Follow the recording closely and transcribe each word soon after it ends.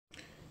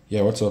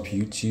Yeah, what's up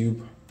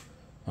YouTube?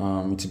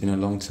 It's been a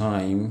long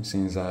time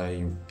since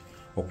I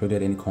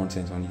uploaded any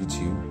content on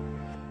YouTube,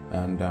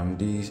 and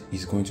this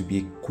is going to be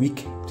a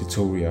quick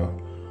tutorial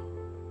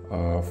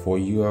for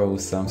you all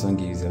Samsung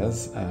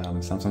users,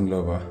 Samsung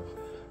lover,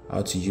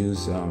 how to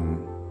use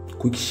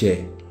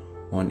Quickshare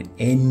on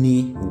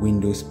any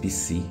Windows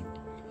PC.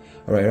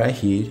 Alright, right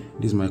here,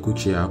 this is my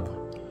Quickshare app,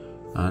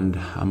 and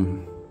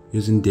I'm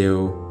using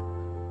Dell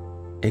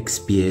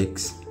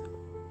XPX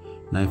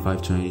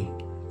 9520.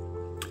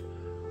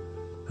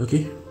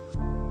 Okay,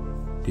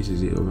 this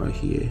is it over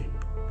here.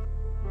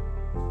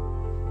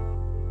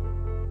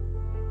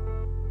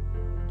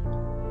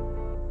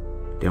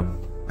 Damn.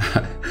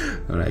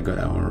 Alright, I got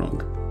that one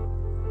wrong.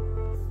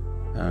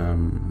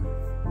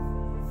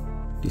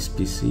 This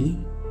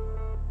PC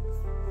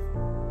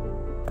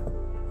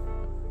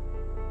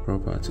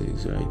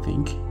properties, I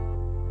think.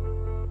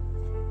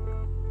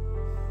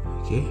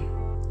 Okay,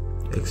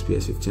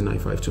 XPS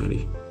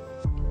 15920.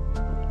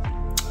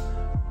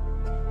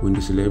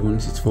 Windows 11,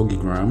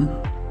 64GB RAM,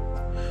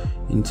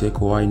 Intel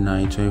Core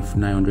i9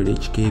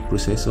 12900HK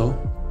processor,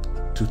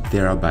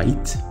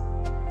 2TB.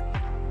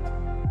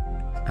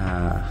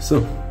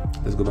 So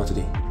let's go back to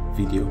the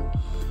video.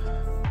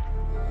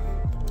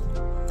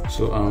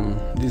 So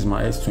this is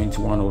my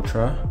S21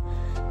 Ultra,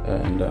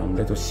 and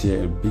let us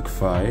share a big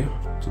file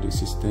to the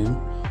system,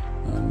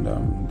 and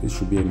there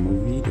should be a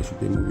movie. There should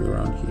be a movie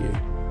around here.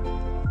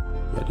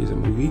 Yeah, there's a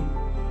movie.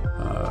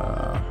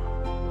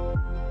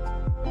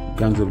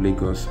 Gangs of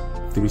Lagos,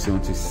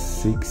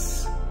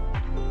 376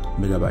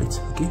 megabytes.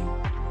 Okay,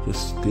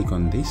 just click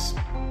on this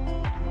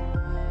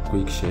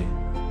Quickshare,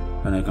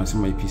 and I can see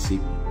my PC,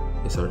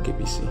 SRK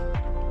PC.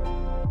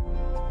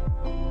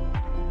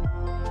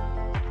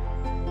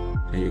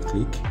 Then you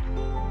click.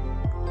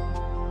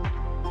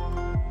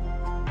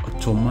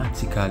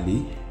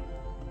 Automatically,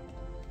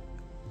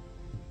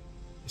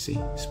 you see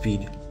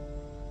speed.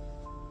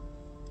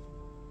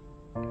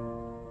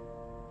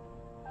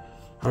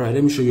 Alright,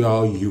 let me show you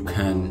how you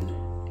can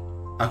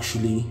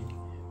actually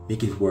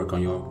make it work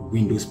on your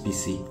Windows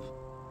PC.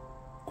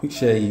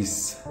 Quickshare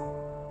is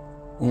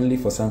only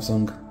for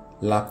Samsung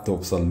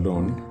laptops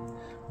alone,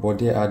 but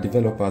there are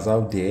developers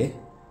out there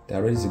that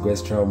are ready to go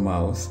extra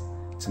miles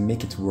to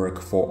make it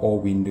work for all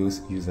Windows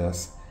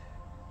users.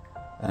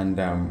 And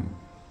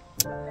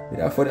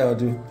without further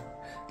ado,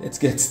 let's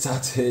get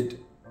started.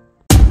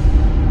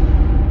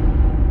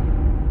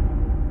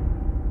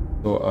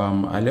 So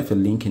I left a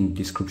link in the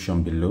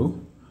description below.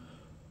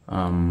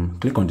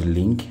 Click on the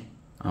link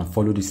and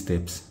follow the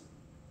steps.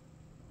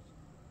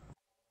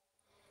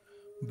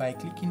 By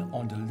clicking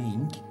on the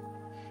link,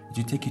 it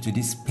will take you to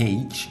this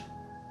page.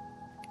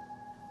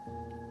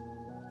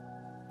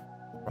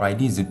 Right,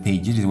 this is the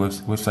page. This is the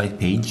website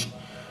page,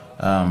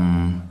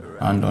 and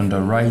on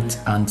the right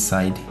hand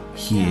side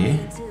here,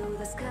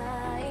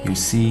 you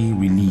see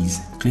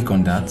release. Click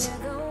on that.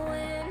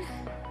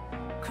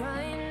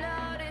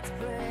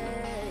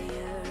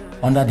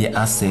 Under the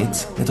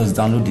assets, let us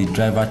download the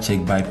driver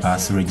check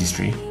bypass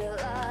registry,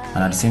 and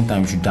at the same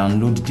time, you should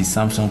download the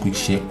Samsung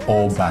Quickshare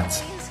or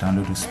BAT.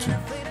 Download those two.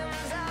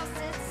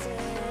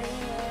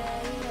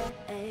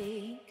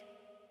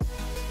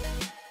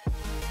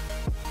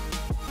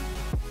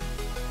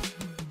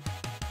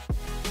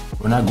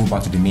 When I go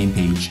back to the main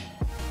page,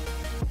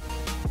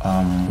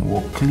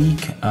 we'll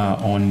click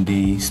on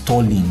the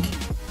store link.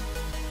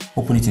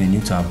 Open it in a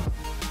new tab.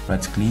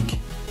 Right click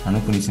and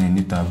open it in a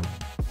new tab.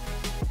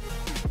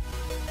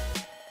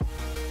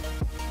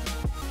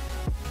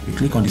 You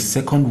click on the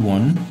second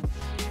one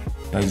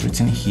that is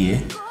written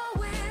here.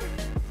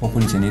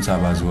 Open it in a new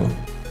tab as well.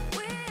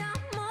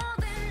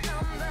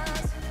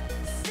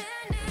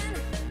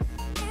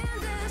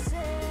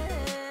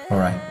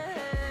 Alright,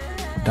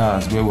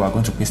 that's where we are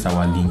going to paste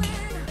our link.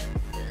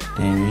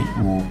 Then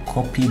we will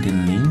copy the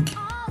link.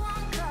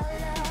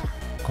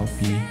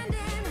 Copy.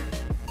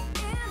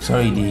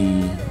 Sorry,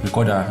 the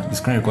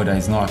screen recorder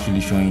is not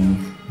actually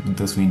showing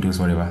those windows,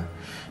 whatever.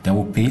 Then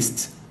we'll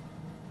paste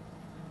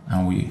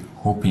and we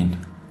open.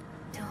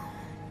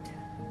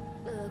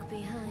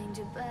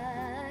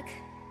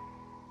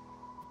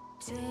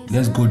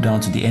 Let's go down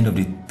to the end of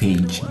the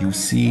page. You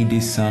see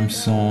this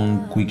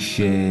Samsung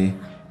Quickshare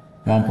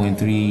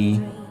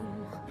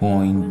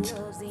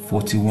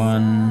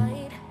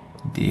 1.3.41,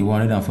 the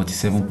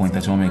 147.31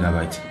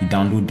 megabyte. You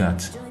download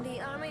that.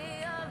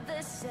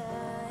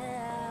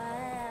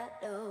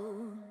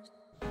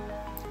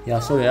 Yeah,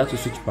 sorry, I have to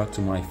switch back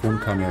to my phone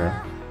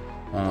camera.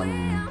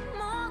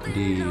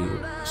 The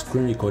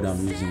screen recorder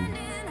I'm using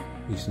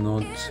is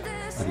not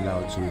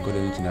allowed to record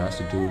anything that has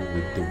to do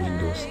with the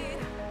Windows.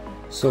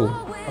 So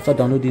after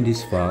downloading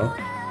this file,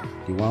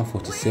 the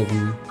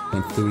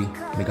 147.3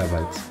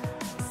 megabytes,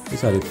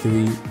 these are the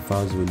 3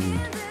 files we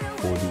need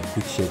for the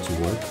Quickshare to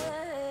work.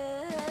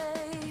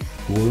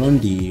 We'll run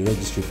the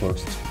registry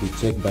first, the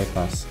check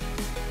bypass.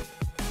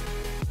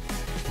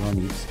 Run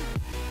it.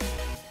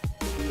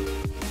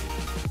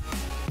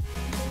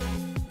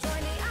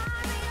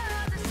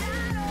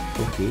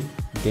 Okay,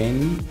 then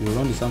we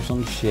run the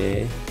Samsung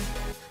Share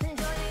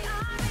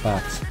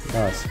back,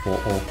 that's for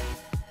all.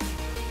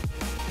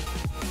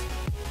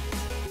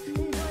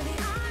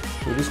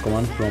 So this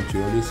command prompt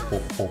will always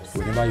pop up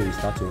whenever you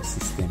restart your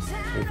system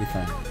every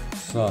time,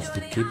 so as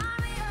to keep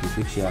the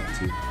Quickshare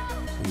active.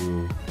 So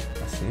you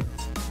accept.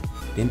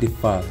 Then the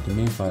file, the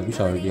main file, which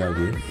I already have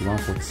here, the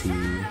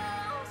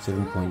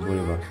 147 point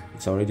whatever,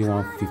 it's already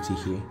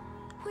 150 here.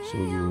 So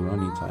you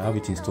run it. I have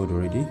it installed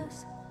already.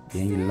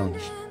 Then you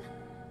launch,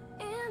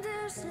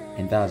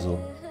 and that's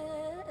all.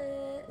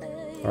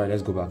 Alright,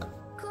 let's go back.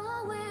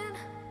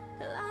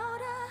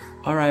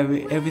 Alright,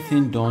 with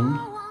everything done,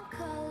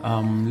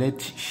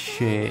 let's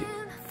share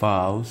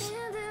files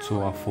to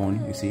our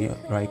phone. You see,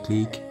 right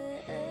click,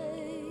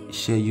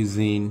 share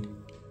using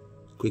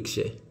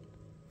Quickshare.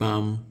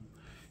 Bam.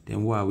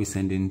 Then what are we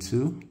sending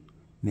to?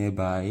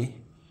 Nearby.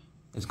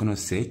 It's gonna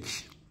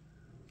search.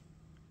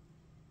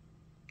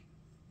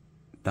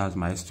 That's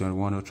my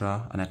S21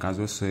 Ultra, and I can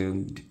also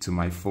send it to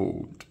my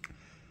Fold.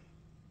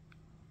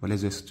 But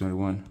let's do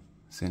S21.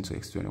 Send to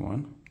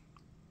X21.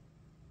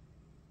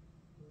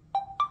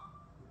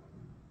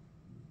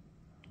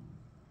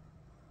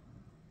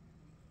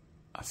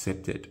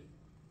 Accepted.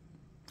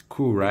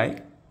 Cool,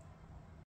 right?